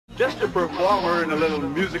just a performer in a little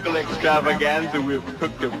musical extravaganza we've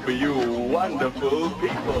cooked up for you wonderful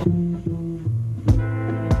people.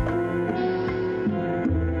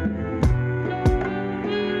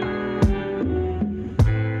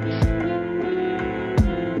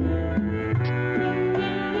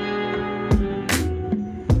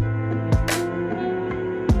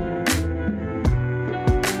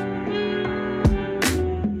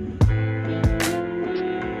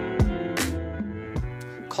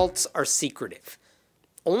 Cults are secretive.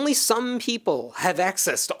 Only some people have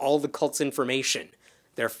access to all the cult's information,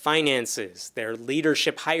 their finances, their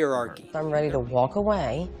leadership hierarchy. I'm ready to walk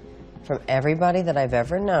away from everybody that I've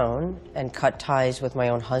ever known and cut ties with my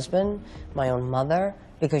own husband, my own mother,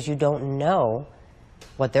 because you don't know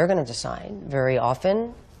what they're going to decide. Very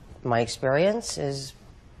often, my experience is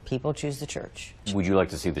people choose the church. Would you like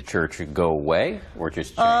to see the church go away or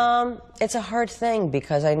just change? It's a hard thing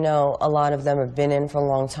because I know a lot of them have been in for a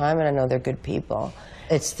long time and I know they're good people.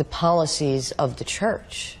 It's the policies of the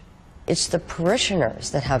church. It's the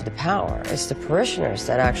parishioners that have the power. It's the parishioners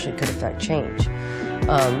that actually could affect change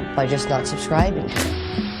by just not subscribing to it.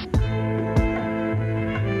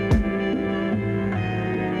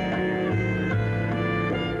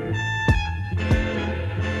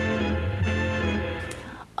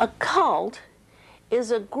 A cult is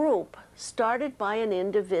a group started by an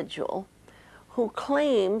individual who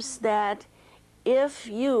claims that if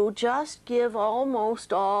you just give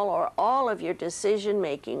almost all or all of your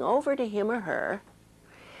decision-making over to him or her,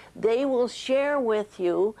 they will share with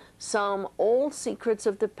you some old secrets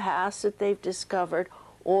of the past that they've discovered,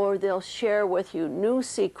 or they'll share with you new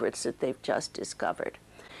secrets that they've just discovered.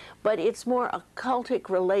 But it's more a cultic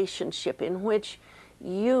relationship in which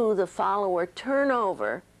you, the follower, turn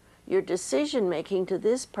over your decision-making to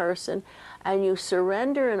this person, and you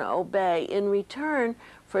surrender and obey in return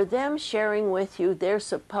for them sharing with you their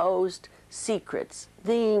supposed secrets.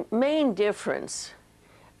 The main difference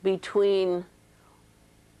between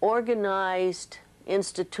organized,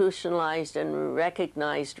 institutionalized, and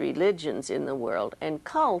recognized religions in the world and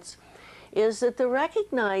cults is that the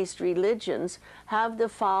recognized religions have the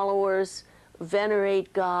followers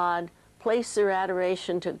venerate God, place their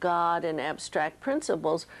adoration to God and abstract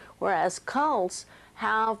principles, whereas cults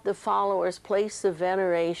have the followers place the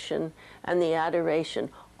veneration and the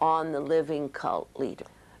adoration on the living cult leader.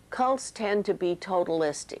 Cults tend to be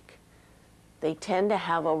totalistic. They tend to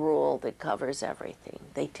have a rule that covers everything.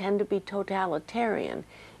 They tend to be totalitarian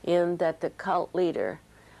in that the cult leader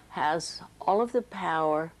has all of the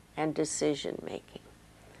power and decision-making.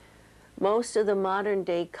 Most of the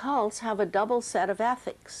modern-day cults have a double set of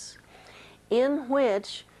ethics, in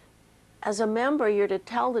which, as a member, you're to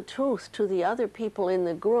tell the truth to the other people in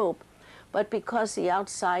the group, but because the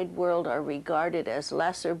outside world are regarded as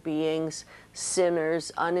lesser beings,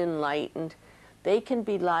 sinners, unenlightened, they can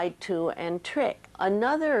be lied to and tricked.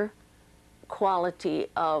 Another quality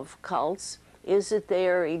of cults is that they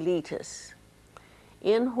are elitist,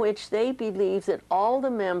 in which they believe that all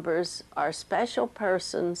the members are special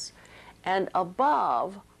persons and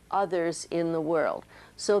above others in the world,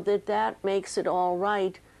 so that makes it all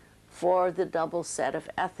right for the double set of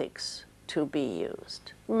ethics to be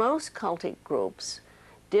used. Most cultic groups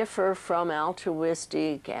differ from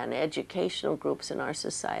altruistic and educational groups in our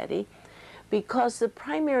society because the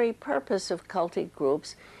primary purpose of cultic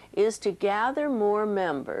groups is to gather more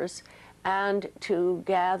members and to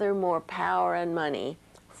gather more power and money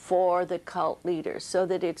for the cult leader, so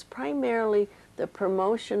that it's primarily the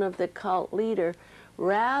promotion of the cult leader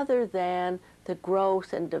rather than the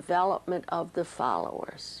growth and development of the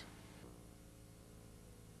followers.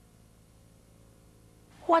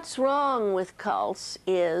 What's wrong with cults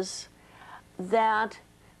is that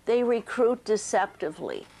they recruit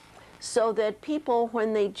deceptively, so that people,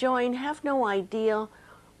 when they join, have no idea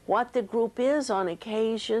what the group is on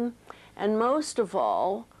occasion, and most of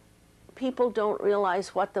all, people don't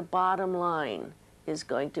realize what the bottom line is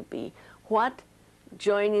going to be, what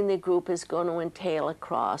joining the group is going to entail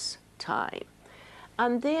across time.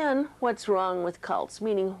 And then what's wrong with cults,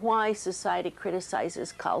 meaning why society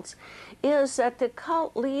criticizes cults, is that the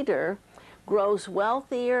cult leader grows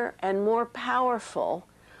wealthier and more powerful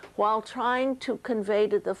while trying to convey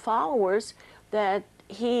to the followers that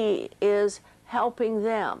he is helping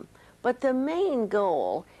them. But the main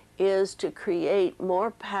goal is to create more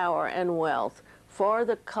power and wealth for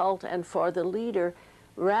the cult and for the leader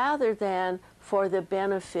rather than for the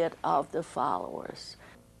benefit of the followers.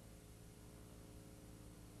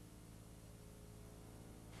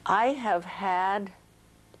 I have had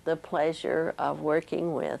the pleasure of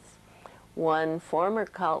working with one former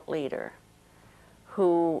cult leader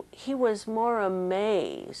he was more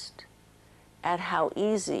amazed at how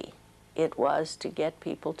easy it was to get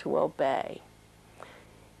people to obey.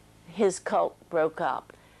 His cult broke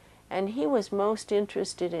up, and he was most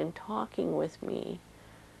interested in talking with me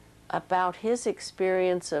about his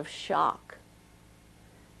experience of shock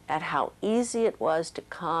at how easy it was to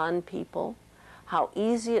con people, how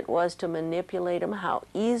easy it was to manipulate them, how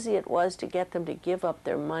easy it was to get them to give up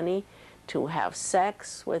their money to have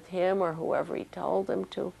sex with him or whoever he told them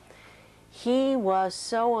to. He was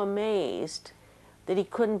so amazed that he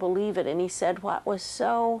couldn't believe it, and he said what was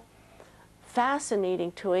so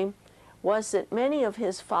fascinating to him was that many of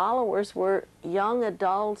his followers were young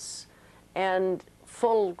adults and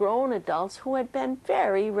full-grown adults who had been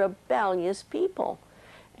very rebellious people.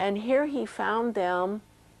 And here he found them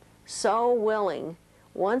so willing,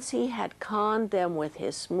 once he had conned them with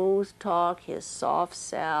his smooth talk, his soft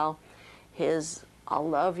sell, his "I'll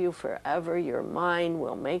love you forever, you're mine,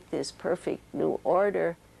 we'll make this perfect new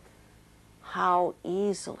order," how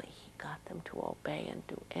easily he got them to obey and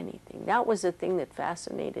do anything. That was the thing that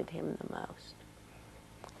fascinated him the most.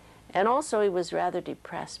 And also he was rather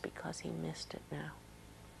depressed because he missed it now.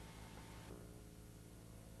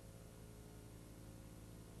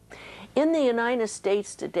 In the United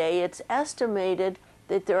States today, it's estimated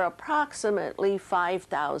that there are approximately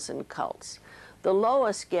 5,000 cults. The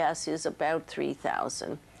lowest guess is about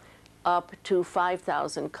 3,000, up to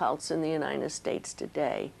 5,000 cults in the United States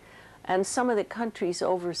today. And some of the countries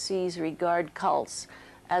overseas regard cults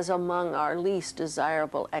as among our least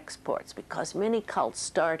desirable exports because many cults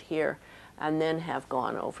start here and then have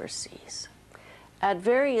gone overseas. At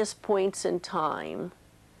various points in time,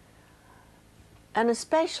 and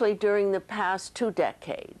especially during the past 2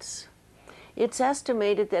 decades, it's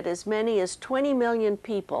estimated that as many as 20 million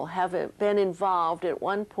people have been involved at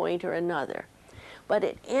one point or another. But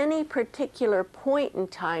at any particular point in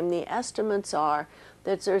time, the estimates are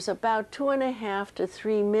that there's about 2.5 to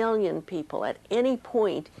 3 million people at any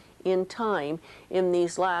point in time in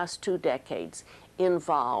these last 2 decades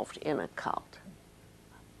involved in a cult.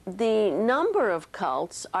 The number of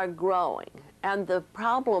cults are growing, and the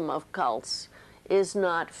problem of cults is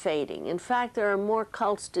not fading. In fact, there are more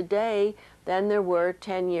cults today than there were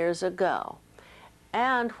 10 years ago.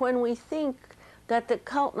 And when we think that the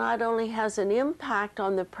cult not only has an impact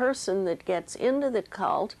on the person that gets into the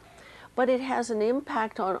cult, but it has an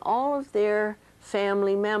impact on all of their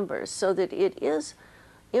family members, so that it is,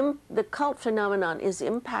 the cult phenomenon is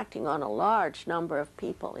impacting on a large number of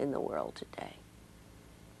people in the world today.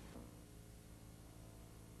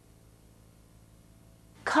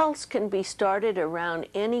 Cults can be started around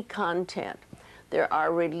any content. There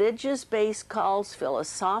are religious-based cults,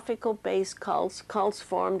 philosophical-based cults, cults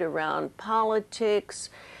formed around politics,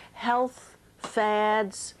 health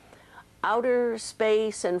fads, outer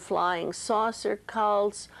space and flying saucer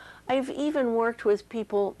cults. I've even worked with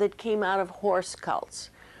people that came out of horse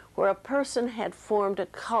cults, where a person had formed a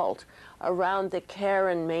cult around the care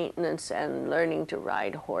and maintenance and learning to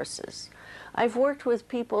ride horses. I've worked with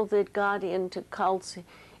people that got into cults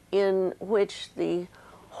in which the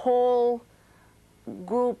whole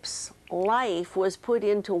group's life was put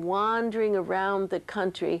into wandering around the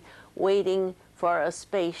country waiting for a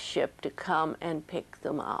spaceship to come and pick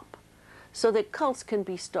them up. So that cults can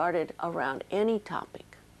be started around any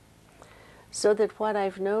topic. So that what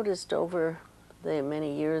I've noticed over the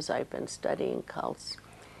many years I've been studying cults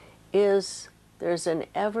is there's an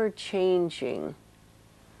ever-changing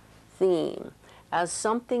theme. As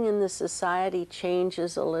something in the society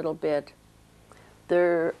changes a little bit,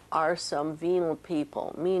 there are some venal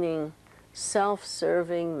people, meaning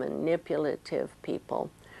self-serving, manipulative people,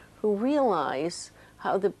 who realize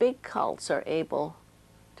how the big cults are able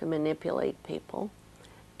to manipulate people,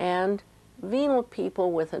 and venal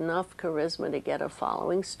people with enough charisma to get a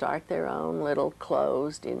following start their own little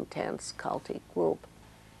closed, intense, cultic group.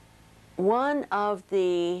 One of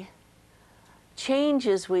the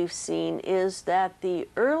changes we've seen is that the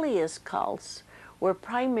earliest cults were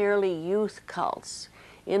primarily youth cults,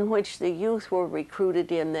 in which the youth were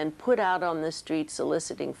recruited in, then put out on the street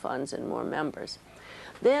soliciting funds and more members.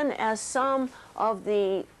 Then as some of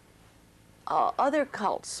the other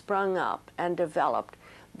cults sprung up and developed,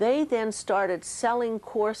 they then started selling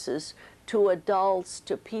courses to adults,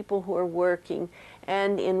 to people who are working,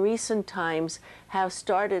 and in recent times have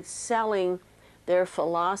started selling their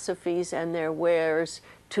philosophies and their wares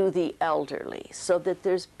to the elderly, so that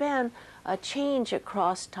there's been a change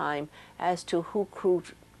across time as to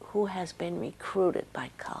who has been recruited by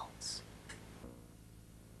cults.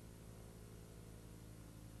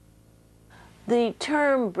 The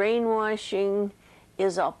term brainwashing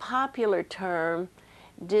is a popular term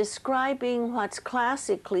describing what's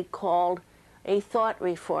classically called a thought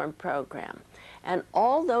reform program. And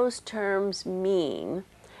all those terms mean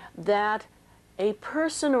that a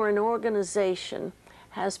person or an organization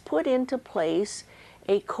has put into place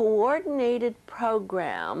a coordinated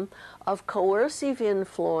program of coercive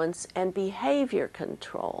influence and behavior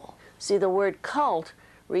control. See, the word cult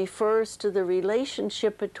refers to the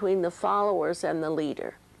relationship between the followers and the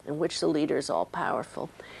leader, in which the leader is all-powerful.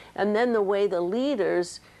 And then the way the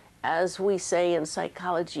leaders, as we say in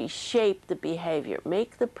psychology, shape the behavior,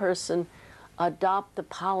 make the person adopt the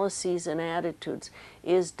policies and attitudes,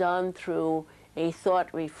 is done through a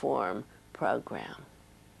thought reform program.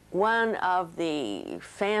 One of the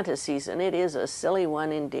fantasies, and it is a silly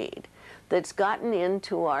one indeed, that's gotten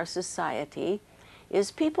into our society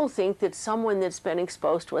is people think that someone that's been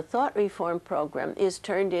exposed to a thought reform program is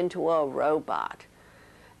turned into a robot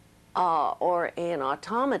or an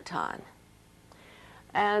automaton.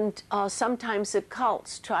 And sometimes the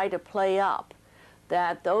cults try to play up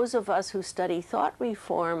that those of us who study thought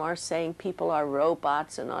reform are saying people are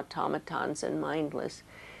robots and automatons and mindless.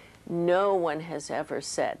 No one has ever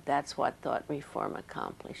said that's what thought reform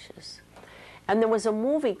accomplishes. And there was a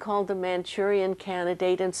movie called The Manchurian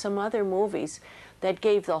Candidate and some other movies that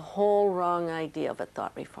gave the whole wrong idea of a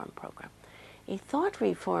thought reform program. A thought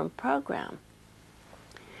reform program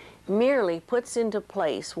merely puts into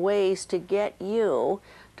place ways to get you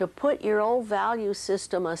to put your old value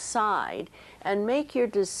system aside and make your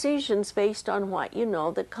decisions based on what you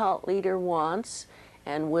know the cult leader wants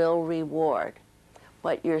and will reward.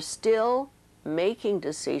 But you're still making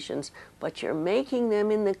decisions, but you're making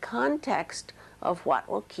them in the context of what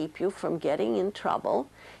will keep you from getting in trouble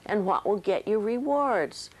and what will get you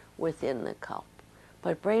rewards within the cult.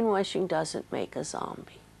 But brainwashing doesn't make a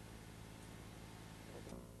zombie.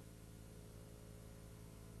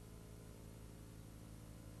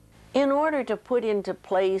 In order to put into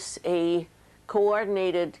place a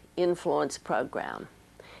coordinated influence program,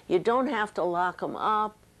 you don't have to lock them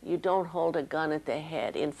up, you don't hold a gun at the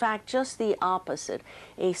head. In fact, just the opposite.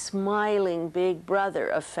 A smiling big brother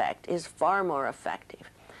effect is far more effective.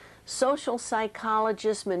 Social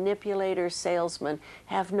psychologists, manipulators, salesmen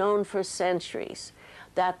have known for centuries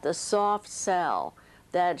that the soft sell,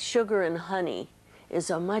 that sugar and honey, is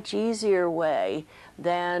a much easier way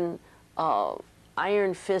than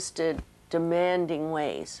iron-fisted, demanding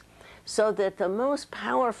ways. So that the most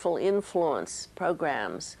powerful influence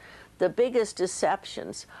programs, the biggest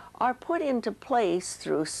deceptions, are put into place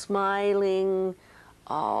through smiling,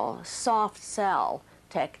 soft sell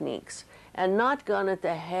techniques, and not gun at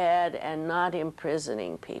the head and not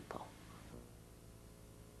imprisoning people.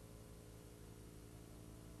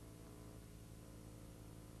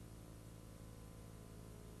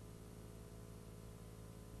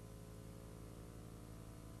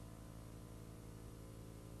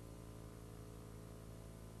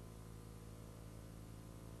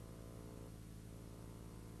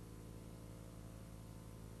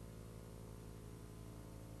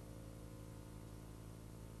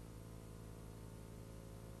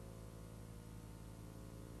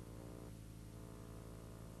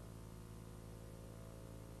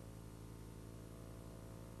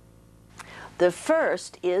 The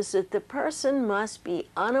first is that the person must be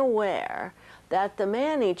unaware that the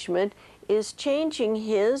management is changing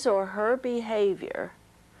his or her behavior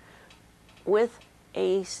with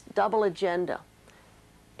a double agenda.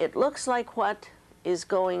 It looks like what is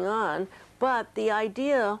going on, but the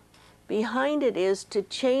idea behind it is to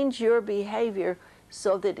change your behavior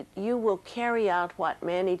so that you will carry out what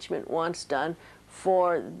management wants done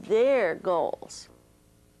for their goals.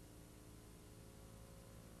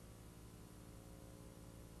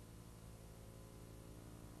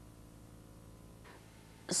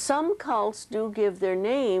 Some cults do give their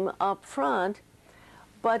name up front,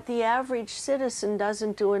 but the average citizen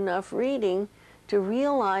doesn't do enough reading to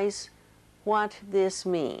realize what this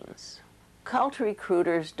means. Cult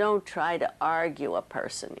recruiters don't try to argue a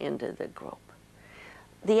person into the group.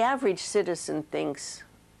 The average citizen thinks,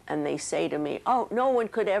 and they say to me, "Oh, no one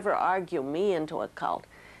could ever argue me into a cult."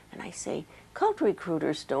 And I say, cult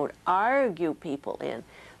recruiters don't argue people in.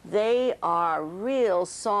 They are real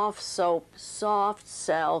soft soap, soft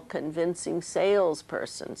sell, convincing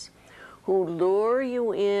salespersons who lure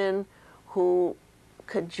you in, who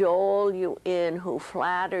cajole you in, who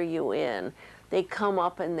flatter you in. They come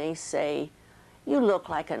up and they say, "You look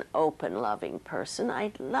like an open, loving person.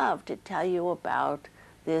 I'd love to tell you about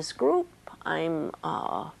this group I'm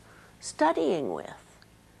studying with."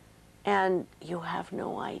 And you have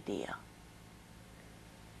no idea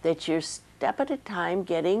that you're step at a time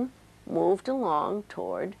getting moved along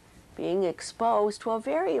toward being exposed to a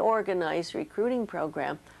very organized recruiting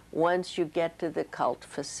program once you get to the cult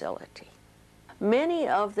facility. Many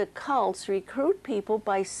of the cults recruit people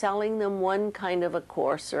by selling them one kind of a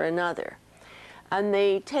course or another. And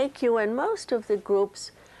they take you, and most of the groups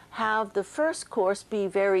have the first course be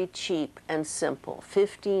very cheap and simple,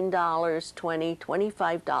 $15, $20,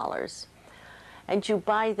 $25. And you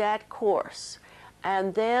buy that course.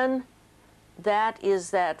 And then that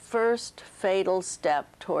is that first fatal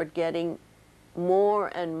step toward getting more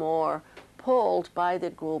and more pulled by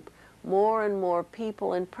the group, more and more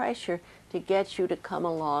people and pressure to get you to come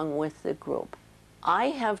along with the group. I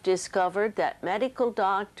have discovered that medical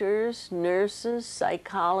doctors, nurses,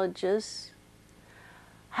 psychologists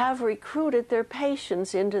have recruited their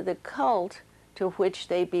patients into the cult to which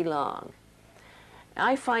they belong.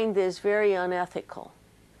 I find this very unethical.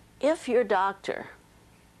 If your doctor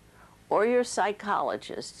or your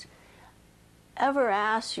psychologist ever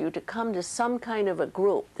asks you to come to some kind of a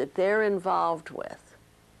group that they're involved with,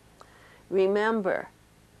 remember,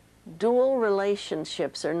 dual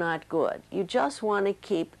relationships are not good. You just want to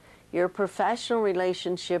keep your professional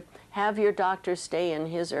relationship, have your doctor stay in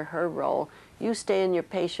his or her role, you stay in your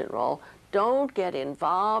patient role. Don't get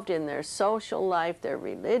involved in their social life, their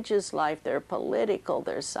religious life, their political,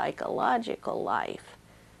 their psychological life.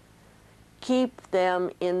 Keep them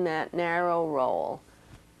in that narrow role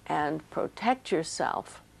and protect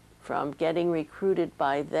yourself from getting recruited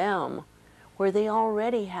by them where they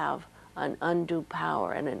already have an undue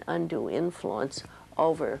power and an undue influence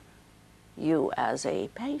over you as a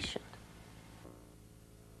patient.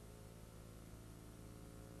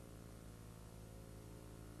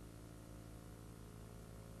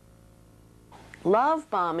 Love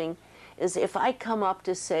bombing is if I come up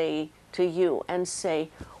to you and say,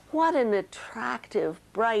 what an attractive,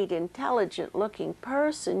 bright, intelligent-looking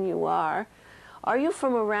person you are. Are you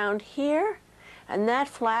from around here? And that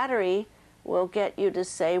flattery will get you to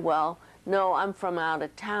say, well, no, I'm from out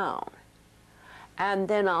of town. And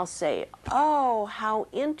then I'll say, oh, how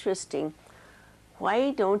interesting.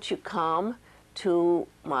 Why don't you come to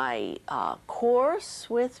my course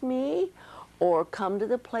with me, or come to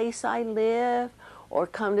the place I live, or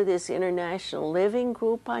come to this international living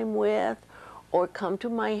group I'm with, or come to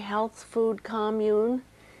my health food commune?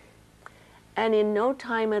 And in no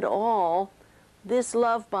time at all, this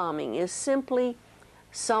love bombing is simply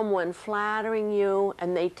someone flattering you,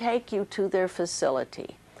 and they take you to their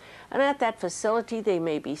facility. And at that facility, they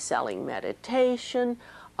may be selling meditation,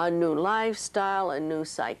 a new lifestyle, a new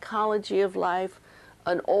psychology of life,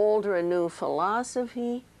 an old or a new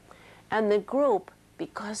philosophy. And the group,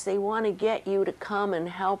 because they want to get you to come and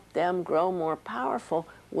help them grow more powerful,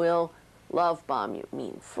 will love bomb you,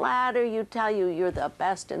 mean flatter you, tell you you're the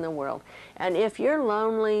best in the world. And if you're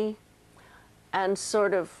lonely and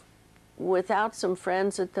sort of without some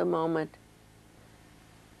friends at the moment,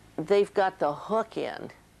 they've got the hook in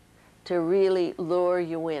to really lure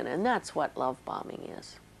you in, and that's what love bombing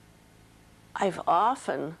is. I've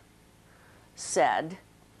often said,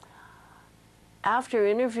 after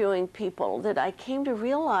interviewing people, that I came to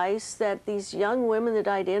realize that these young women that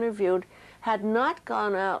I'd interviewed had not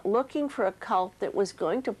gone out looking for a cult that was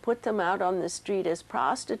going to put them out on the street as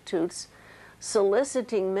prostitutes,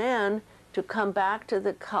 soliciting men to come back to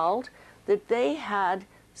the cult, that they had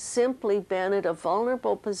simply been at a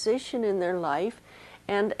vulnerable position in their life,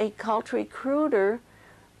 and a cult recruiter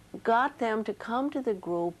got them to come to the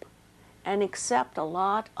group and accept a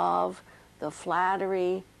lot of the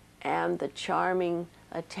flattery and the charming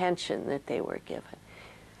attention that they were given.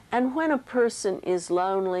 And when a person is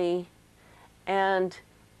lonely and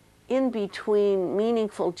in between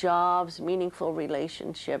meaningful jobs, meaningful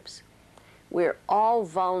relationships, we're all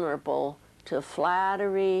vulnerable to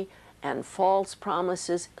flattery and false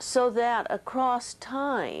promises, so that across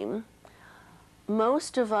time,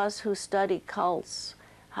 most of us who study cults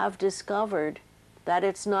have discovered that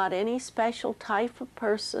it's not any special type of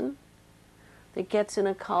person that gets in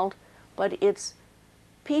a cult, but it's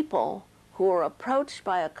people who are approached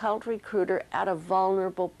by a cult recruiter at a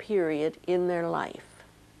vulnerable period in their life.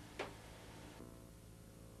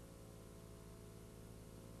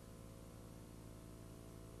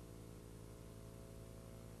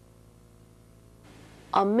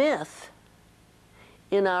 A myth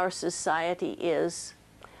in our society is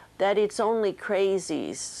that it's only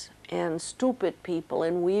crazies and stupid people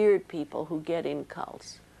and weird people who get in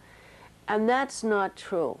cults. And that's not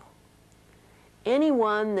true.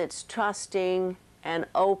 Anyone that's trusting and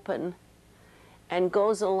open and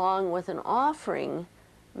goes along with an offering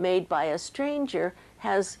made by a stranger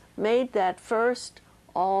has made that first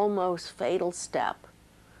almost fatal step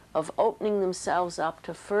of opening themselves up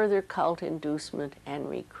to further cult inducement and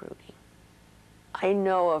recruiting. I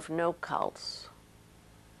know of no cults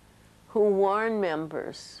who warn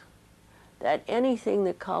members that anything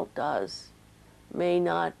the cult does may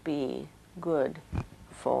not be good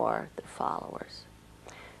for the followers.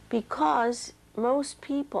 Because most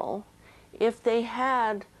people, if they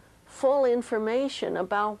had full information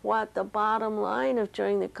about what the bottom line of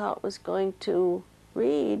joining the cult was going to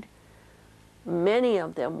read, many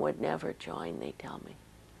of them would never join, they tell me.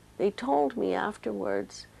 They told me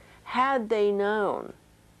afterwards, had they known,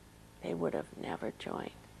 they would have never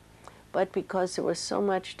joined. But because there was so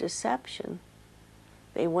much deception,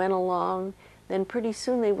 they went along. Then pretty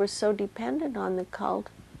soon they were so dependent on the cult,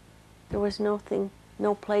 there was no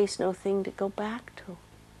place, no thing to go back to.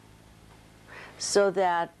 So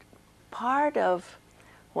that part of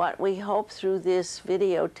what we hope through this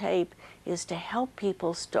videotape is to help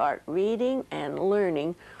people start reading and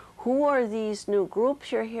learning who are these new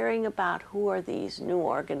groups you're hearing about, who are these new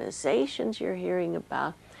organizations you're hearing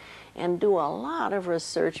about, and do a lot of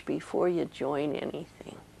research before you join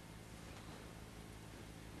anything.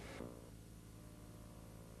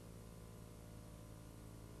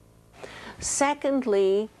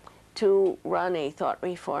 Secondly, to run a thought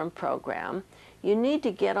reform program, you need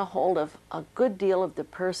to get a hold of a good deal of the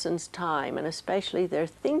person's time, and especially their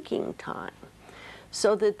thinking time,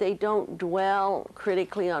 so that they don't dwell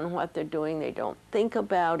critically on what they're doing, they don't think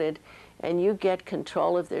about it, and you get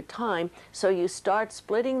control of their time. So you start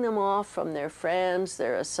splitting them off from their friends,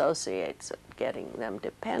 their associates, getting them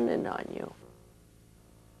dependent on you.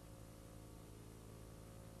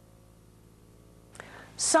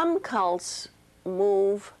 Some cults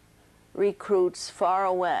move recruits far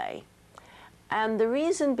away. And the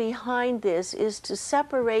reason behind this is to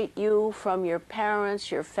separate you from your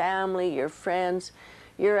parents, your family, your friends,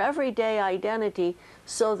 your everyday identity,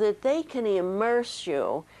 so that they can immerse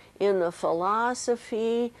you in the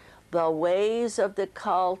philosophy, the ways of the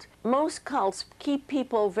cult. Most cults keep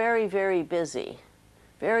people very, very busy,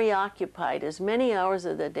 very occupied, as many hours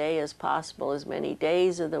of the day as possible, as many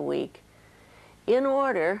days of the week, in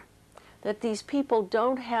order that these people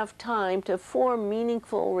don't have time to form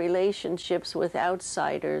meaningful relationships with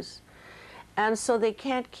outsiders, and so they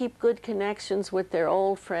can't keep good connections with their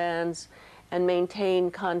old friends and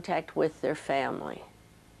maintain contact with their family.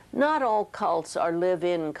 Not all cults are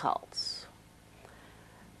live-in cults.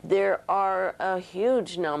 There are a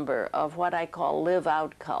huge number of what I call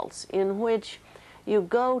live-out cults, in which you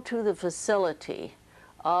go to the facility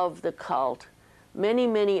of the cult many,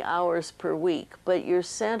 many hours per week, but you're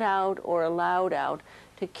sent out or allowed out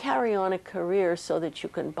to carry on a career so that you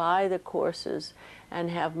can buy the courses and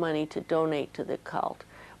have money to donate to the cult.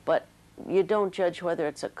 But you don't judge whether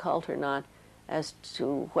it's a cult or not as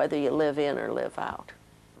to whether you live in or live out.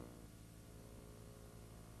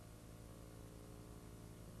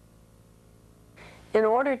 In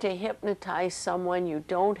order to hypnotize someone, you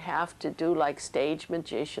don't have to do like stage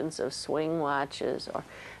magicians of swing watches, or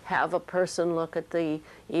have a person look at the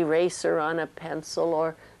eraser on a pencil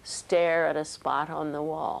or stare at a spot on the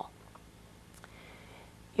wall.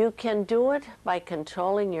 You can do it by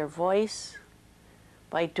controlling your voice,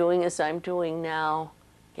 by doing as I'm doing now,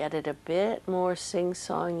 get it a bit more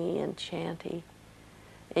sing-songy and chanty.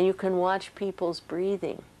 And you can watch people's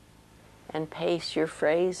breathing and pace your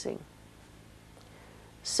phrasing,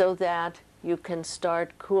 so that you can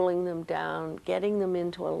start cooling them down, getting them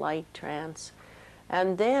into a light trance.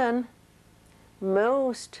 And then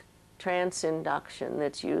most trance induction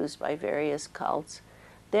that's used by various cults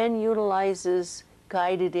then utilizes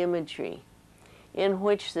guided imagery, in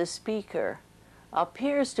which the speaker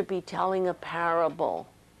appears to be telling a parable,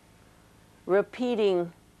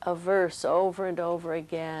 repeating a verse over and over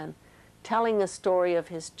again, telling a story of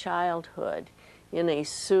his childhood in a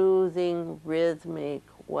soothing, rhythmic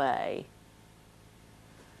way,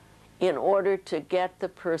 in order to get the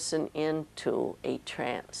person into a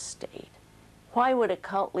trance state. Why would a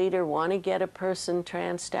cult leader want to get a person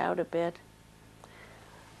tranced out a bit?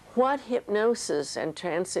 What hypnosis and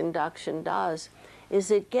trance induction does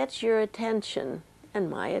is it gets your attention, and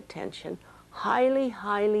my attention, highly,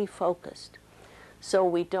 highly focused. So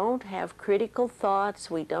we don't have critical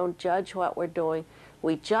thoughts, we don't judge what we're doing,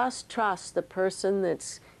 we just trust the person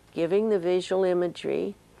that's giving the visual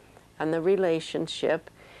imagery and the relationship,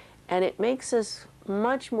 and it makes us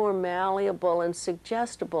much more malleable and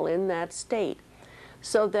suggestible in that state,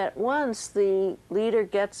 so that once the leader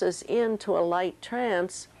gets us into a light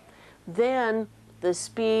trance, then the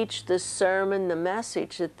speech, the sermon, the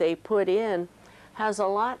message that they put in has a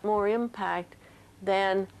lot more impact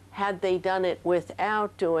than had they done it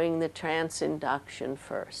without doing the trance induction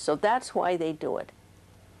first. So that's why they do it.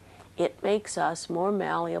 It makes us more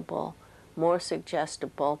malleable, more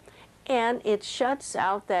suggestible, and it shuts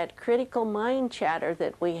out that critical mind chatter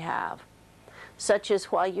that we have. Such as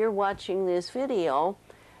while you're watching this video,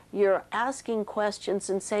 you're asking questions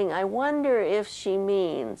and saying, I wonder if she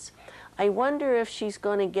means, I wonder if she's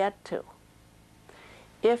going to get to.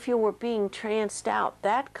 If you were being tranced out,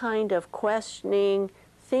 that kind of questioning,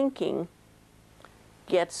 thinking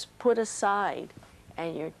gets put aside,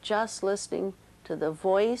 and you're just listening to the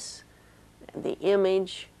voice, the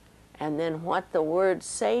image, and then what the words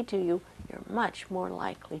say to you. You're much more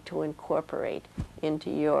likely to incorporate into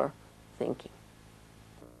your thinking.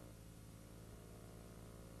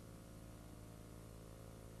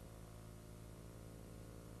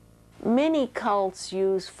 Many cults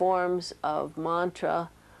use forms of mantra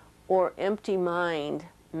or empty mind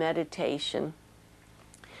meditation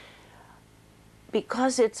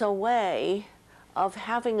because it's a way of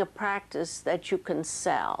having a practice that you can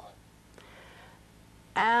sell.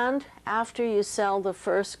 And after you sell the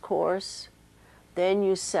first course, then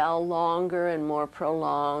you sell longer and more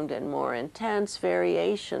prolonged and more intense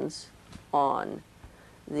variations on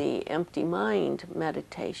the empty mind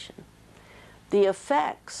meditation. The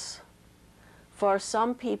effects for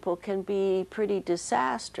some people can be pretty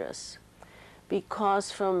disastrous,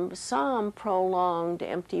 because from some prolonged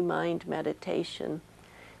empty mind meditation,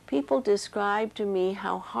 people describe to me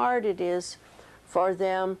how hard it is for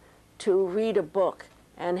them to read a book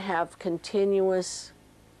and have continuous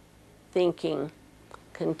thinking,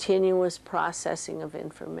 continuous processing of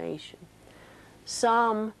information.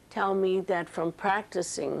 Some tell me that from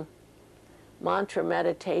practicing mantra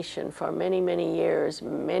meditation for many, many years,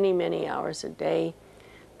 many, many hours a day,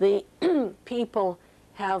 the people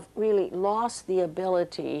have really lost the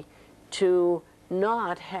ability to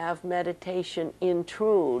not have meditation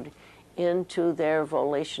intrude into their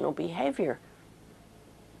volitional behavior.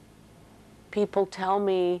 People tell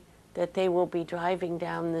me that they will be driving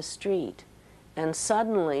down the street and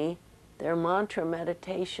suddenly their mantra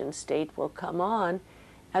meditation state will come on,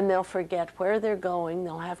 and they'll forget where they're going.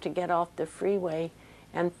 They'll have to get off the freeway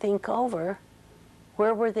and think over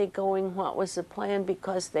where were they going, what was the plan,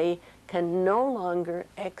 because they can no longer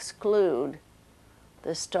exclude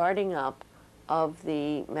the starting up of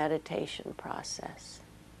the meditation process.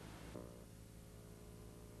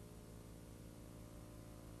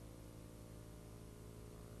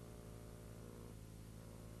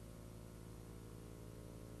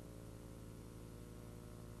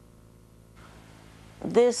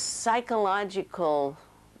 This psychological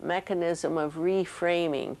mechanism of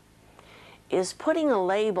reframing is putting a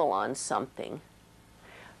label on something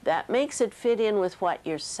that makes it fit in with what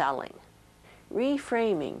you're selling.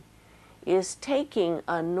 Reframing is taking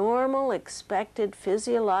a normal, expected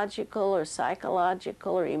physiological or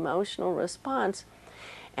psychological or emotional response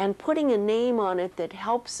and putting a name on it that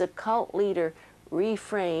helps the cult leader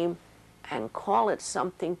reframe and call it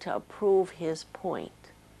something to prove his point,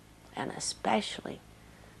 and especially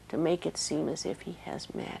to make it seem as if he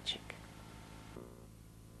has magic.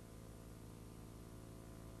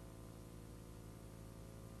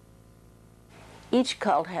 Each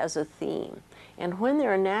cult has a theme, and when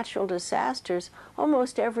there are natural disasters,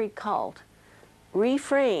 almost every cult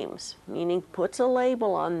reframes, meaning puts a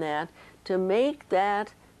label on that to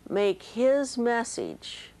make his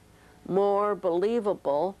message more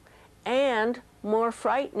believable and more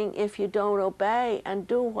frightening if you don't obey and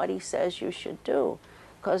do what he says you should do.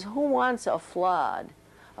 Because who wants a flood,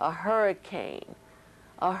 a hurricane,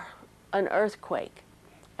 an earthquake?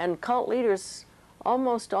 And cult leaders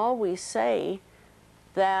almost always say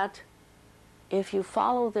that if you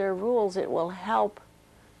follow their rules, it will help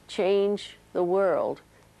change the world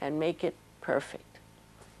and make it perfect.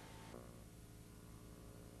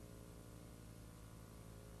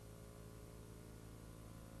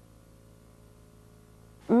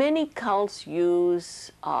 Many cults use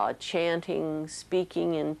chanting,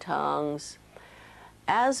 speaking in tongues,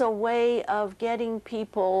 as a way of getting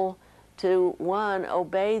people to, one,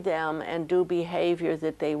 obey them and do behavior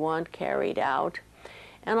that they want carried out.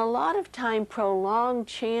 And a lot of time, prolonged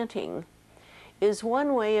chanting is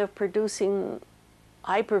one way of producing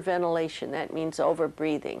hyperventilation. That means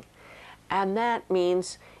overbreathing. And that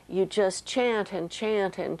means you just chant and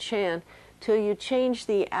chant and chant till you change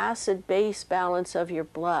the acid-base balance of your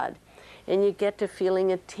blood. And you get to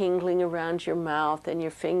feeling a tingling around your mouth, and your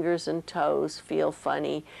fingers and toes feel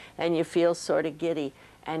funny, and you feel sort of giddy.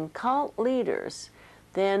 And cult leaders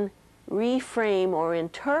then reframe or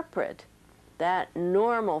interpret that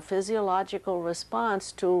normal physiological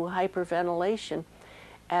response to hyperventilation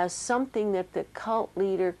as something that the cult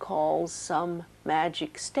leader calls some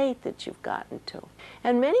magic state that you've gotten to.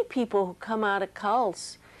 And many people who come out of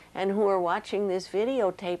cults and who are watching this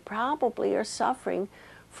videotape probably are suffering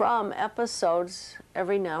from episodes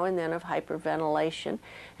every now and then of hyperventilation.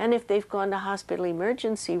 And if they've gone to hospital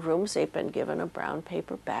emergency rooms, they've been given a brown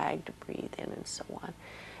paper bag to breathe in and so on.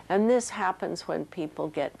 And this happens when people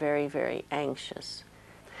get very, very anxious.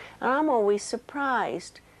 And I'm always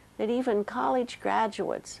surprised that even college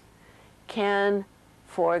graduates can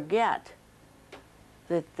forget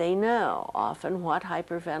that they know often what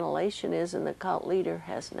hyperventilation is, and the cult leader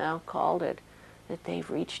has now called it that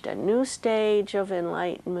they've reached a new stage of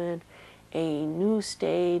enlightenment, a new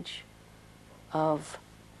stage of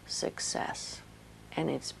success. And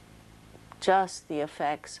it's just the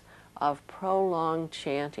effects of prolonged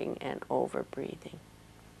chanting and over-breathing.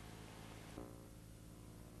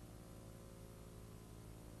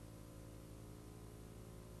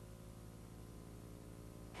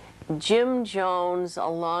 Jim Jones,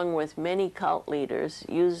 along with many cult leaders,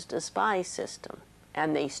 used a spy system,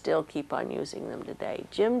 and they still keep on using them today.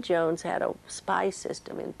 Jim Jones had a spy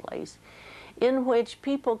system in place in which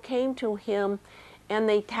people came to him and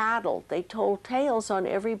they tattled. They told tales on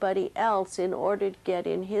everybody else in order to get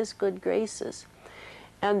in his good graces.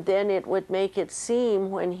 And then it would make it seem,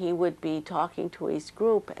 when he would be talking to his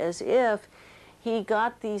group, as if he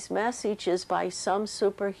got these messages by some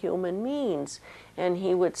superhuman means. And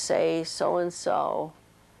he would say, so-and-so,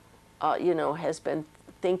 you know, has been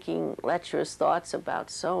thinking lecherous thoughts about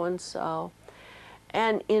so-and-so.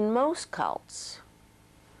 And in most cults,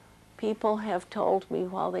 people have told me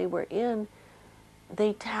while they were in,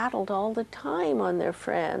 they tattled all the time on their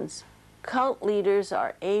friends. Cult leaders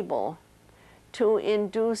are able to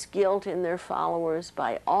induce guilt in their followers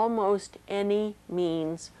by almost any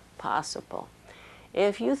means possible.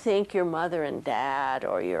 If you think your mother and dad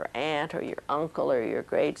or your aunt or your uncle or your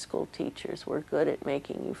grade school teachers were good at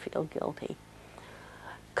making you feel guilty,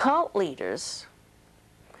 cult leaders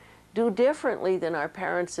do differently than our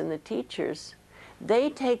parents and the teachers. They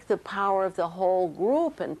take the power of the whole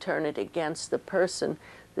group and turn it against the person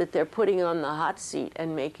that they're putting on the hot seat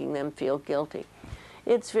and making them feel guilty.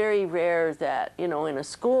 It's very rare that, you know, in a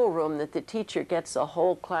schoolroom that the teacher gets the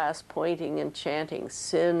whole class pointing and chanting,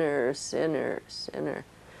 sinner, sinner, sinner,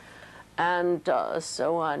 and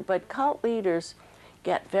so on. But cult leaders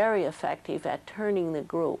get very effective at turning the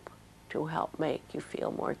group to help make you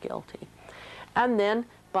feel more guilty. And then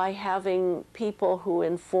by having people who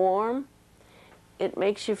inform, it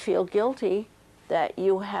makes you feel guilty that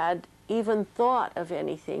you had even thought of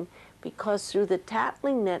anything, because through the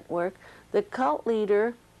tattling network, the cult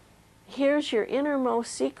leader hears your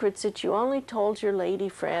innermost secrets that you only told your lady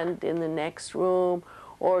friend in the next room,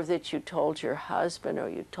 or that you told your husband or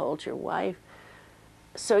you told your wife.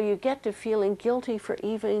 So you get to feeling guilty for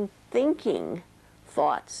even thinking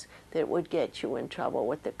thoughts that would get you in trouble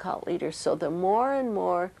with the cult leader. So the more and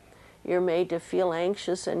more you're made to feel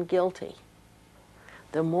anxious and guilty,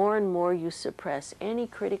 the more and more you suppress any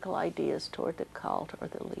critical ideas toward the cult or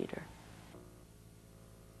the leader.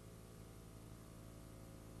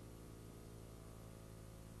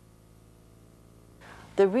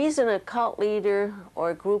 The reason a cult leader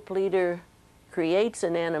or a group leader creates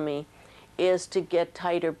an enemy is to get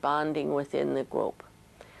tighter bonding within the group.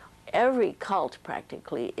 Every cult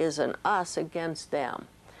practically is an us against them,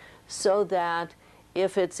 so that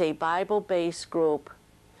if it's a Bible-based group,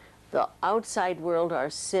 the outside world are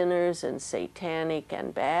sinners and satanic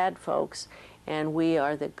and bad folks, and we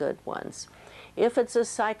are the good ones. If it's a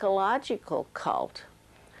psychological cult,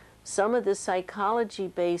 some of the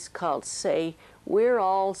psychology-based cults say we're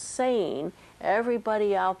all sane,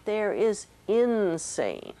 everybody out there is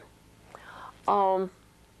insane.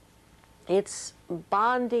 It's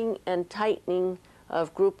bonding and tightening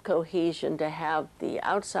of group cohesion to have the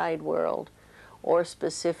outside world or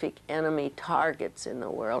specific enemy targets in the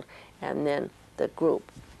world, and then the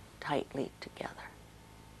group tightly together.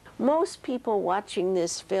 Most people watching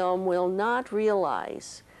this film will not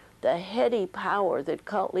realize the heady power that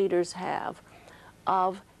cult leaders have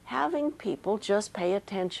of having people just pay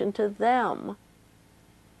attention to them.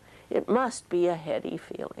 It must be a heady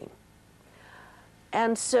feeling.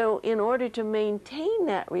 And so in order to maintain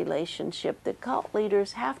that relationship, the cult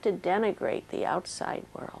leaders have to denigrate the outside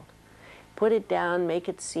world. Put it down, make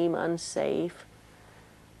it seem unsafe.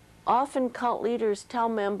 Often cult leaders tell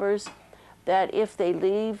members that if they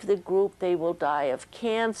leave the group, they will die of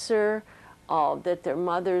cancer, that their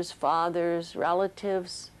mothers, fathers,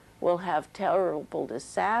 relatives will have terrible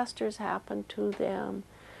disasters happen to them.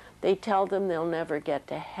 They tell them they'll never get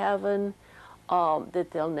to heaven,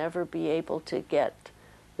 that they'll never be able to get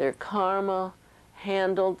their karma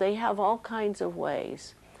handled. They have all kinds of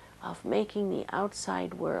ways of making the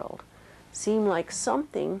outside world seem like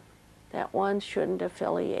something that one shouldn't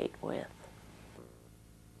affiliate with.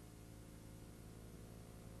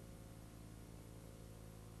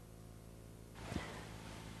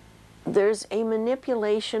 There's a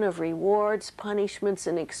manipulation of rewards, punishments,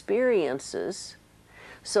 and experiences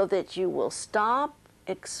so that you will stop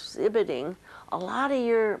exhibiting a lot of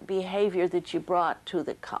your behavior that you brought to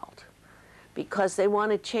the cult, because they want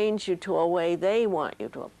to change you to a way they want you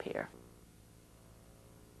to appear.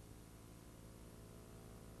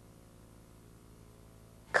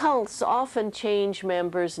 Cults often change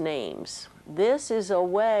members' names. This is a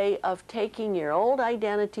way of taking your old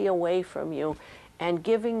identity away from you and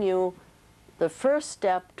giving you the first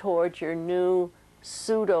step towards your new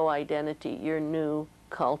pseudo-identity, your new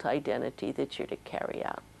cult identity that you're to carry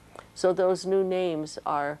out. So those new names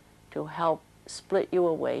are to help split you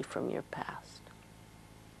away from your past.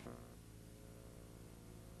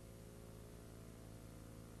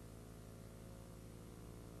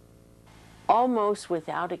 Almost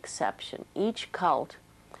without exception, each cult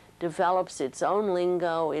develops its own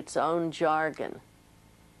lingo, its own jargon.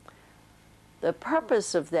 The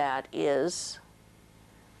purpose of that is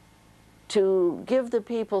to give the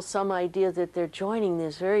people some idea that they're joining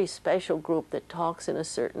this very special group that talks in a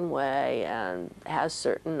certain way and has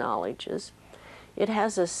certain knowledges. It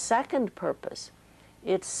has a second purpose.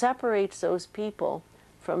 It separates those people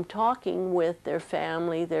from talking with their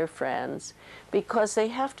family, their friends, because they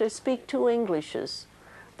have to speak two Englishes.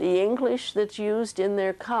 The English that's used in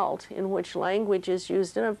their cult, in which language is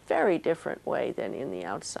used in a very different way than in the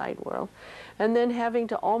outside world, and then having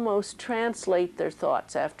to almost translate their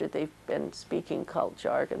thoughts after they've been speaking cult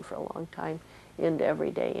jargon for a long time into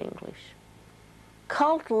everyday English.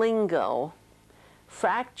 Cult lingo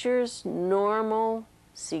fractures normal,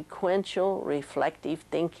 sequential, reflective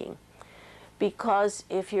thinking. Because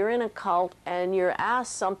if you're in a cult and you're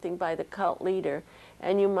asked something by the cult leader,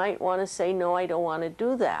 and you might want to say, no, I don't want to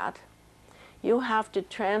do that, you have to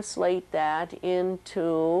translate that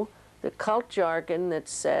into the cult jargon that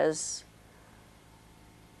says,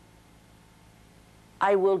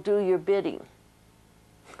 I will do your bidding.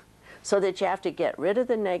 So that you have to get rid of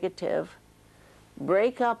the negative,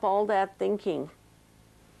 break up all that thinking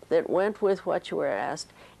that went with what you were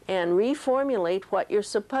asked, and reformulate what you're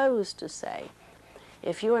supposed to say.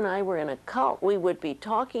 If you and I were in a cult, we would be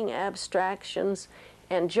talking abstractions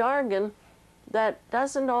and jargon that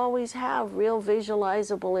doesn't always have real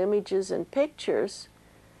visualizable images and pictures,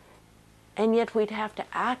 and yet we'd have to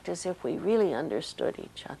act as if we really understood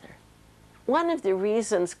each other. One of the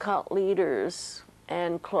reasons cult leaders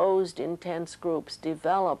and closed, intense groups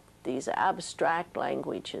develop these abstract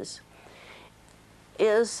languages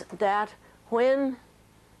is that when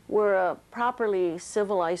we're a properly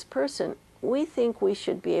civilized person, we think we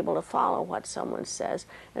should be able to follow what someone says,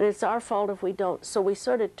 and it's our fault if we don't. So we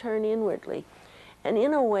sort of turn inwardly. And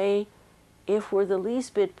in a way, if we're the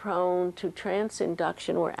least bit prone to trance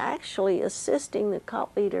induction, we're actually assisting the cult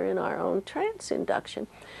leader in our own trance induction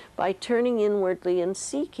by turning inwardly and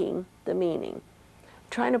seeking the meaning,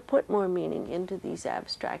 trying to put more meaning into these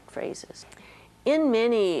abstract phrases. In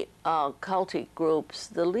many cultic groups,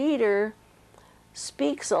 the leader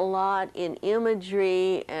speaks a lot in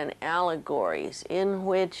imagery and allegories in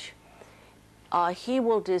which he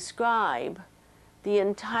will describe the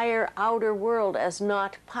entire outer world as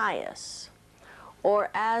not pious, or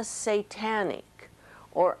as satanic,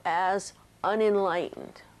 or as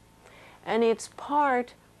unenlightened. And it's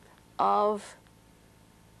part of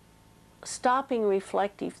stopping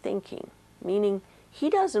reflective thinking, meaning he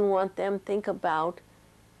doesn't want them to think about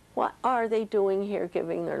what are they doing here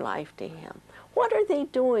giving their life to him. What are they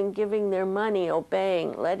doing giving their money,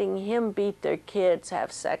 obeying, letting him beat their kids,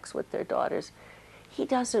 have sex with their daughters? He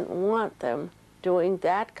doesn't want them doing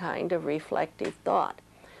that kind of reflective thought.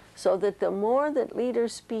 So that the more that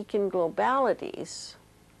leaders speak in globalities,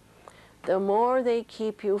 the more they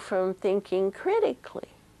keep you from thinking critically.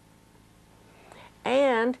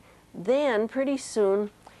 And then pretty soon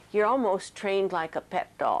you're almost trained like a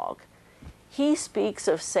pet dog. He speaks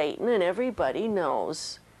of Satan and everybody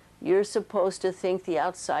knows you're supposed to think the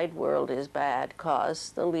outside world is bad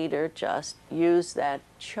because the leader just used that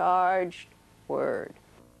charged word.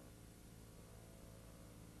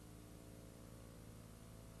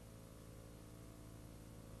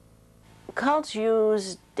 Cults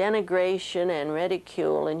use denigration and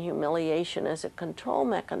ridicule and humiliation as a control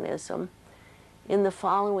mechanism in the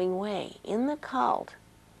following way. In the cult,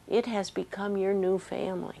 it has become your new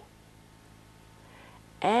family.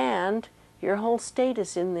 And Your whole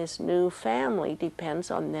status in this new family depends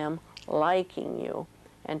on them liking you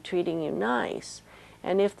and treating you nice.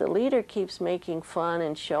 And if the leader keeps making fun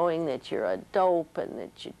and showing that you're a dope and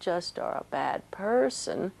that you just are a bad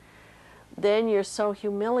person, then you're so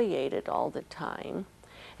humiliated all the time.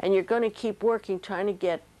 And you're going to keep working, trying to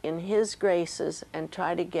get in his graces and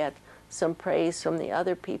try to get some praise from the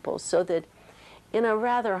other people, so that in a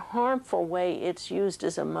rather harmful way it's used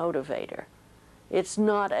as a motivator. It's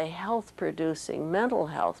not a health-producing, mental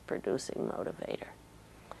health-producing motivator.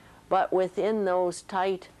 But within those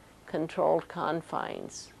tight, controlled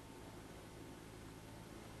confines,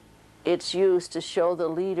 it's used to show the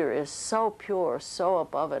leader is so pure, so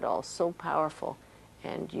above it all, so powerful,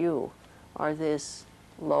 and you are this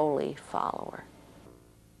lowly follower.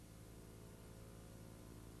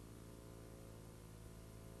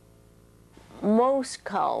 Most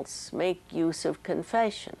cults make use of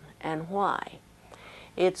confession, and why?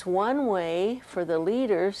 It's one way for the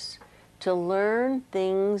leaders to learn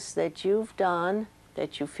things that you've done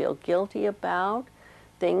that you feel guilty about,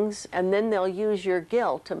 things, and then they'll use your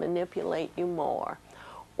guilt to manipulate you more.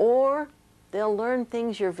 Or they'll learn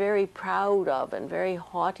things you're very proud of and very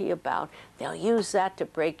haughty about. They'll use that to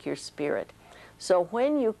break your spirit. So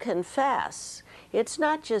when you confess, it's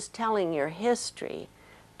not just telling your history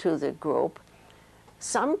to the group.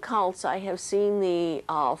 Some cults, I have seen the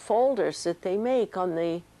folders that they make on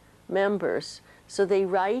the members, so they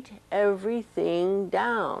write everything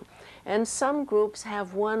down. And some groups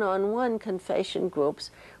have one-on-one confession groups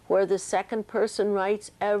where the second person writes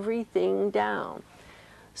everything down,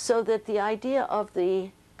 so that the idea of the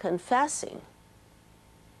confessing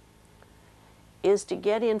is to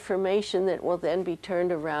get information that will then be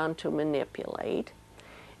turned around to manipulate.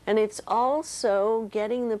 And it's also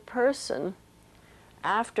getting the person,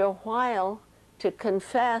 after a while, to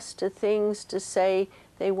confess to things, to say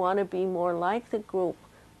they want to be more like the group,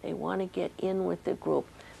 they want to get in with the group,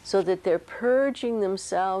 so that they're purging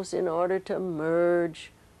themselves in order to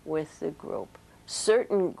merge with the group.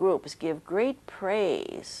 Certain groups give great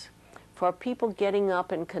praise for people getting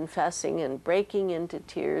up and confessing and breaking into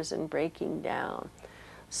tears and breaking down.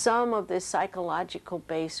 Some of the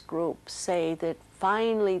psychological-based groups say that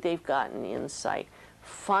finally they've gotten insight.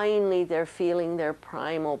 Finally they're feeling their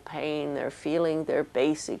primal pain, they're feeling their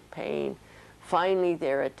basic pain. Finally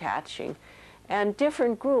they're attaching. And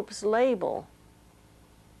different groups label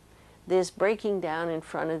this breaking down in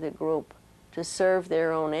front of the group to serve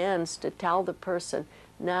their own ends, to tell the person,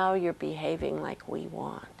 now you're behaving like we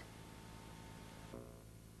want.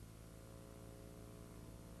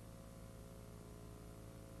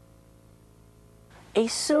 A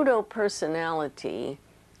pseudo-personality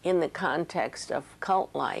in the context of cult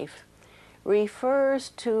life refers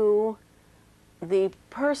to the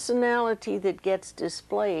personality that gets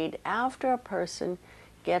displayed after a person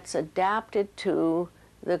gets adapted to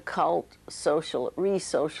the cult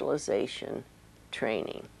re-socialization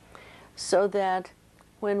training. So that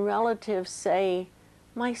when relatives say,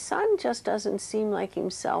 my son just doesn't seem like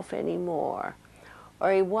himself anymore,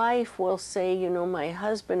 or a wife will say, you know, my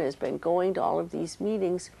husband has been going to all of these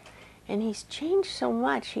meetings and he's changed so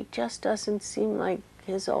much, he just doesn't seem like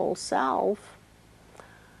his old self.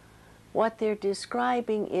 What they're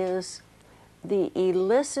describing is the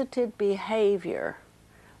elicited behavior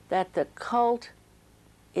that the cult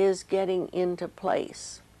is getting into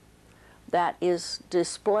place, that is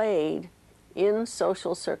displayed in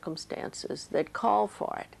social circumstances that call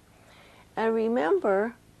for it. And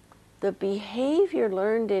remember, the behavior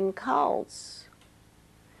learned in cults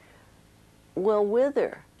will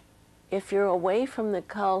wither if you're away from the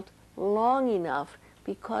cult long enough,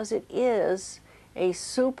 because it is a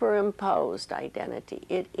superimposed identity.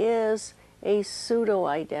 It is a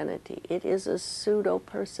pseudo-identity. It is a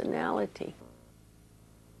pseudo-personality.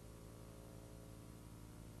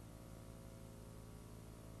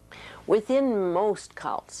 Within most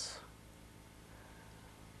cults,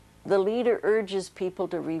 the leader urges people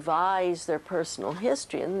to revise their personal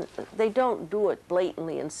history, and they don't do it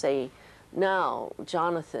blatantly and say, now,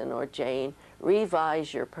 Jonathan or Jane,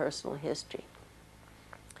 revise your personal history.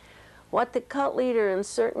 What the cult leader in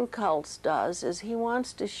certain cults does is he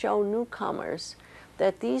wants to show newcomers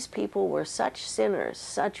that these people were such sinners,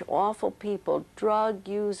 such awful people, drug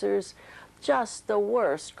users, just the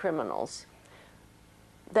worst criminals,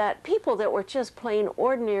 that people that were just plain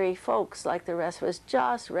ordinary folks like the rest of us,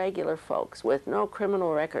 just regular folks with no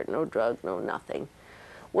criminal record, no drug, no nothing,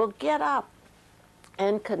 will get up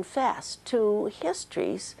and confess to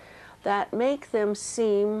histories that make them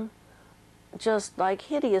seem just like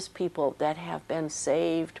hideous people that have been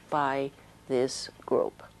saved by this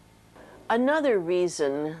group. Another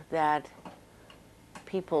reason that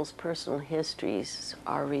people's personal histories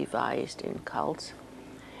are revised in cults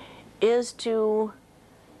is to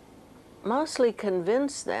mostly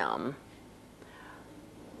convince them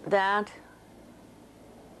that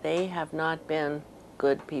they have not been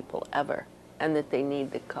good people ever and that they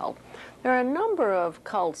need the cult. There are a number of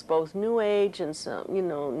cults, both New Age and some,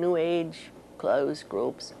 New Age closed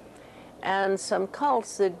groups, and some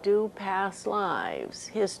cults that do past lives,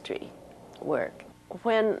 history work.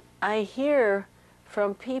 When I hear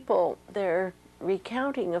from people their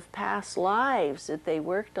recounting of past lives that they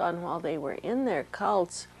worked on while they were in their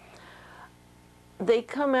cults, they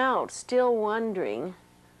come out still wondering,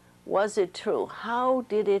 was it true? How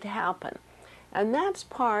did it happen? And that's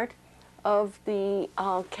part of the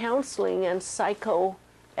counseling and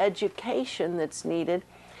psychoeducation that's needed,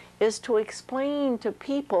 is to explain to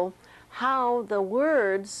people how the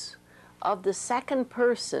words of the second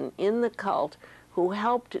person in the cult who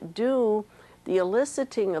helped do the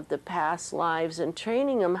eliciting of the past lives and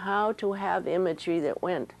training them how to have imagery that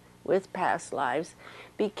went with past lives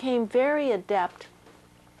became very adept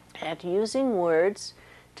at using words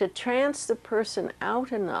to trance the person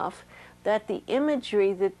out enough that the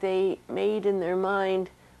imagery that they made in their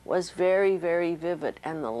mind was very, very vivid,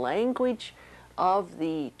 and the language of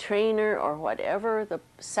the trainer or whatever the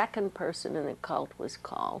second person in the cult was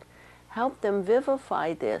called helped them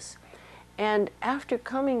vivify this. And after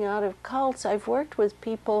coming out of cults, I've worked with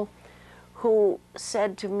people who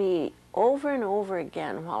said to me over and over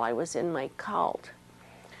again while I was in my cult,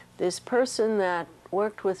 this person that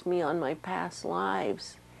worked with me on my past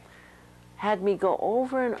lives had me go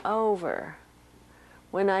over and over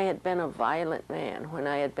when I had been a violent man, when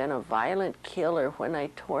I had been a violent killer, when I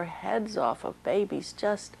tore heads off of babies,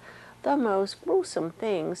 just the most gruesome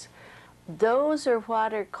things. Those are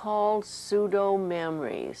what are called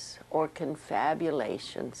pseudo-memories or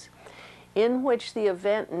confabulations, in which the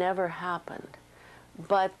event never happened,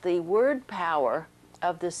 but the word power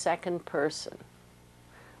of the second person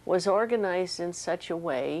was organized in such a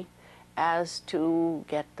way as to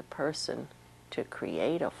get the person to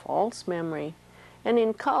create a false memory. And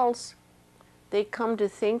in cults, they come to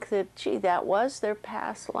think that, gee, that was their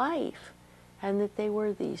past life, and that they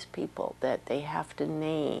were these people that they have to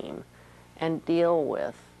name and deal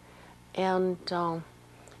with. And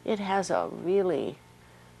it has a really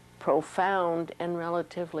profound and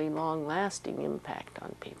relatively long-lasting impact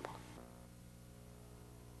on people.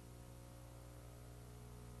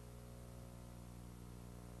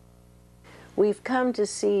 We've come to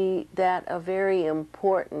see that a very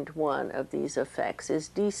important one of these effects is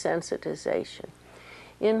desensitization,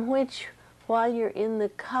 in which, while you're in the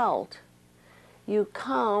cult, you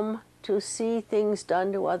come to see things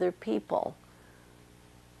done to other people,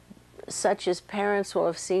 such as parents will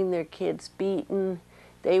have seen their kids beaten,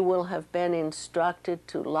 they will have been instructed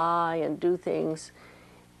to lie and do things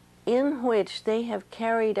in which they have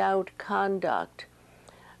carried out conduct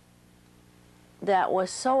that was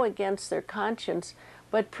so against their conscience,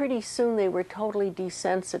 but pretty soon they were totally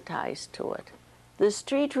desensitized to it. The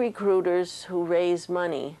street recruiters who raise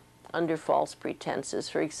money under false pretenses,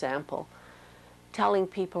 for example, telling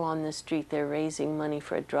people on the street they're raising money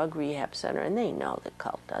for a drug rehab center, and they know the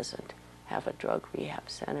cult doesn't have a drug rehab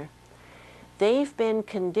center. They've been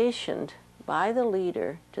conditioned by the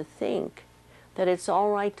leader to think that it's all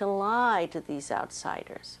right to lie to these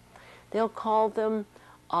outsiders. They'll call them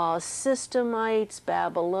systemites,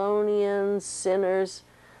 Babylonians, sinners.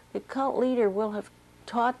 The cult leader will have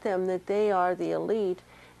taught them that they are the elite,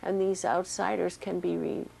 and these outsiders can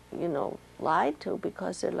be, lied to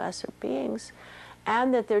because they're lesser beings,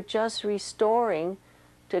 and that they're just restoring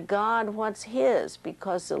to God what's his,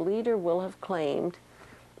 because the leader will have claimed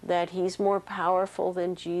that he's more powerful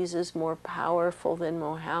than Jesus, more powerful than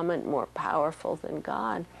Muhammad, more powerful than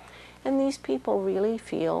God. And these people really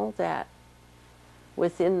feel that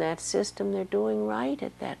within that system they're doing right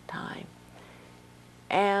at that time.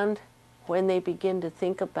 And when they begin to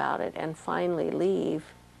think about it and finally leave,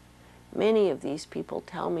 many of these people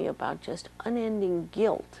tell me about just unending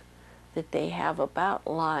guilt that they have about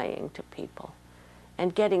lying to people,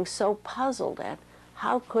 and getting so puzzled at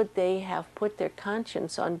how could they have put their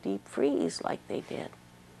conscience on deep freeze like they did.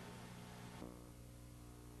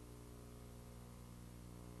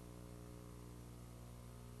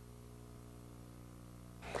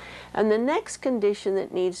 And the next condition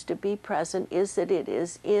that needs to be present is that it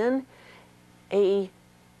is in a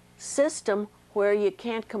system where you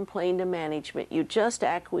can't complain to management. You just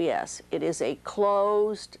acquiesce. It is a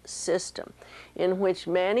closed system in which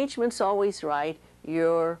management's always right,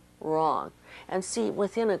 you're wrong. And see,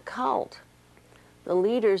 within a cult, The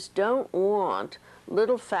leaders don't want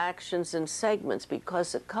little factions and segments,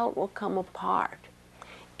 because the cult will come apart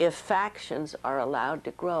if factions are allowed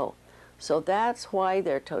to grow. So that's why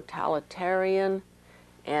they're totalitarian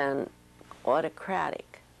and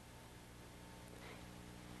autocratic.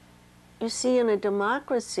 You see, in a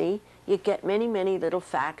democracy, you get many, many little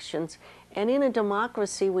factions, and in a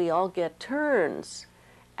democracy, we all get turns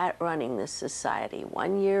at running this society.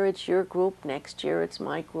 One year it's your group, next year it's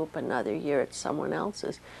my group, another year it's someone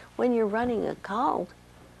else's. When you're running a cult,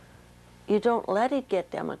 you don't let it get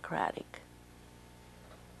democratic.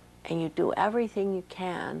 And you do everything you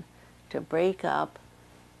can to break up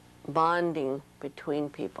bonding between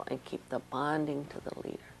people and keep the bonding to the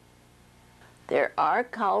leader. There are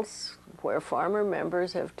cults where former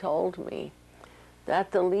members have told me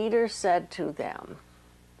that the leader said to them,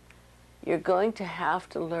 "You're going to have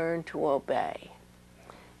to learn to obey."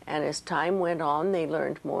 And as time went on, they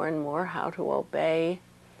learned more and more how to obey.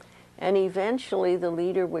 And eventually the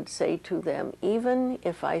leader would say to them, "Even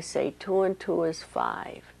if I say 2 and 2 is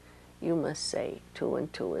 5, you must say 2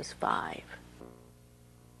 and 2 is 5.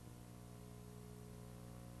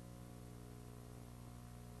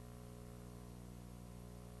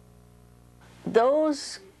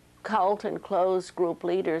 Those cult and closed group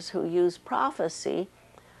leaders who use prophecy,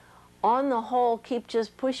 on the whole, keep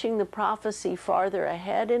just pushing the prophecy farther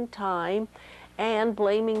ahead in time and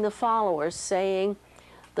blaming the followers, saying,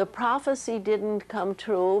 the prophecy didn't come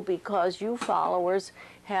true because you followers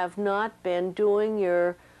have not been doing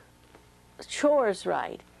your chores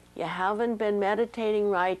right. You haven't been meditating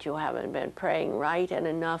right, you haven't been praying right and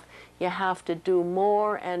enough. You have to do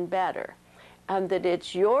more and better. And that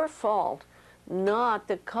it's your fault, not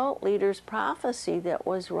the cult leader's prophecy, that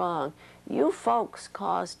was wrong. You folks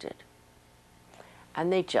caused it." And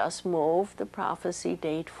they just moved the prophecy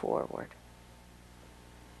date forward.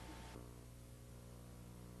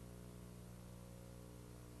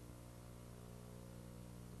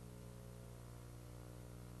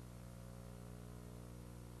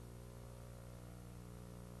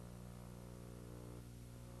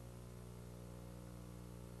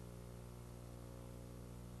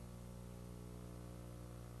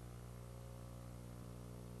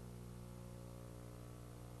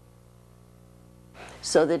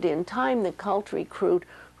 So that in time, the cult recruit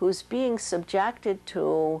who's being subjected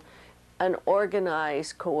to an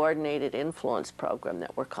organized, coordinated influence program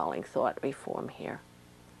that we're calling thought reform here,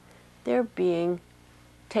 they're being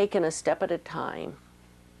taken a step at a time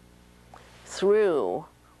through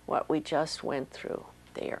what we just went through.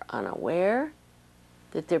 They are unaware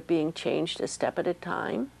that they're being changed a step at a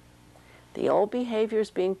time. The old behavior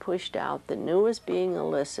is being pushed out, the new is being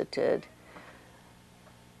elicited,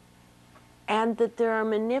 and that there are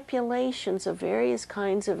manipulations of various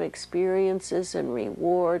kinds of experiences and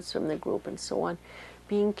rewards from the group and so on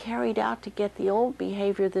being carried out to get the old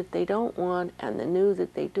behavior that they don't want and the new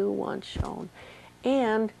that they do want shown.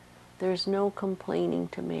 And there's no complaining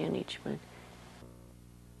to management.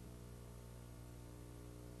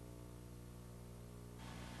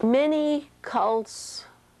 Many cults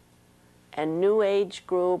and New Age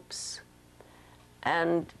groups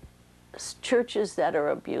and churches that are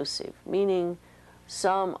abusive, meaning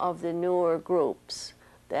some of the newer groups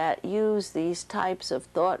that use these types of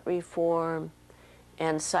thought reform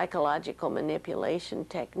and psychological manipulation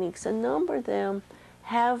techniques, a number of them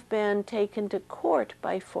have been taken to court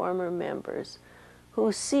by former members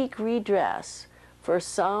who seek redress for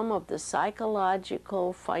some of the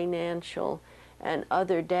psychological, financial, and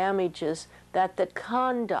other damages that the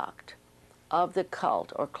conduct of the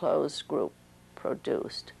cult or closed group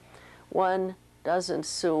produced. One doesn't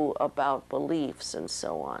sue about beliefs and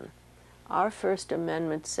so on. Our First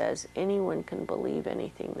Amendment says anyone can believe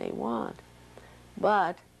anything they want.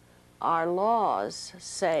 But our laws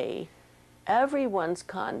say everyone's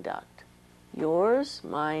conduct, yours,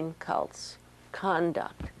 mine, cults,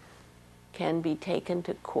 conduct, can be taken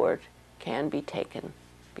to court, can be taken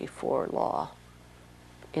before law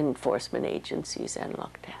enforcement agencies and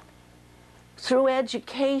looked at. Through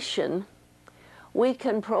education, we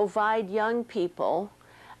can provide young people,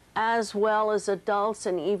 as well as adults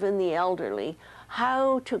and even the elderly,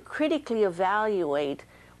 how to critically evaluate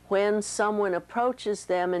when someone approaches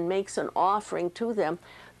them and makes an offering to them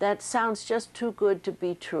that sounds just too good to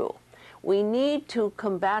be true. We need to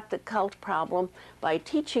combat the cult problem by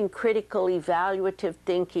teaching critical evaluative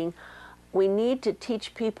thinking. We need to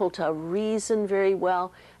teach people to reason very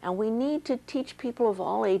well, and we need to teach people of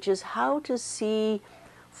all ages how to see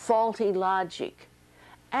faulty logic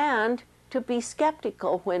and to be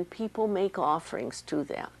skeptical when people make offerings to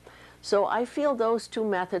them. So I feel those two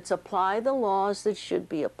methods apply the laws that should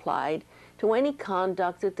be applied to any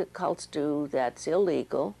conduct that the cults do that's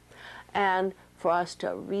illegal, and for us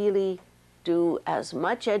to really do as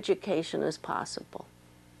much education as possible.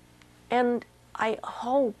 And I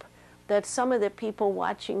hope that some of the people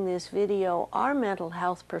watching this video are mental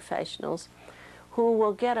health professionals who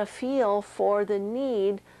will get a feel for the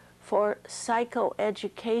need for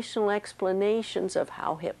psychoeducational explanations of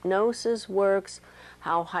how hypnosis works,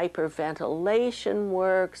 how hyperventilation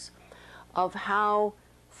works, of how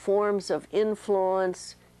forms of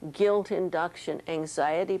influence, guilt induction,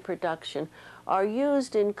 anxiety production are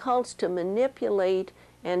used in cults to manipulate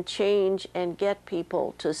and change and get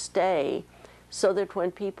people to stay, so that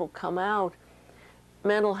when people come out,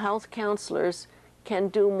 mental health counselors can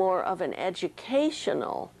do more of an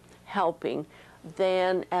educational helping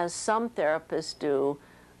than, as some therapists do,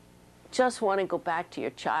 just want to go back to your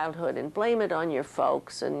childhood and blame it on your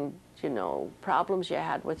folks and, you know, problems you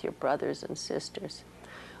had with your brothers and sisters.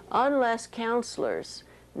 Unless counselors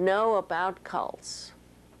know about cults,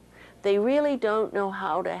 they really don't know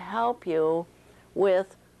how to help you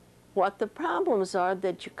with what the problems are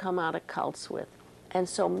that you come out of cults with. And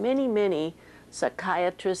so many, many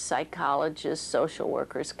psychiatrists, psychologists, social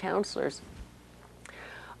workers, counselors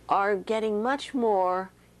are getting much more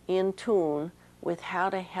in tune with how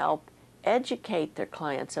to help educate their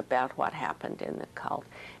clients about what happened in the cult,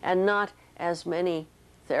 and not, as many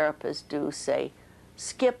therapists do, say,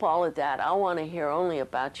 skip all of that. I want to hear only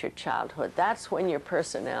about your childhood. That's when your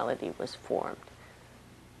personality was formed.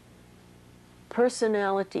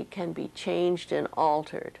 Personality can be changed and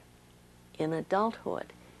altered in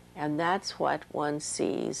adulthood, and that's what one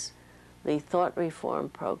sees the thought reform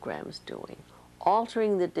programs doing,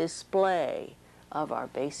 altering the display of our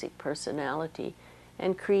basic personality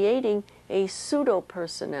and creating a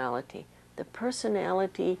pseudo-personality, the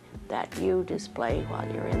personality that you display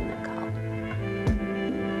while you're in the cult.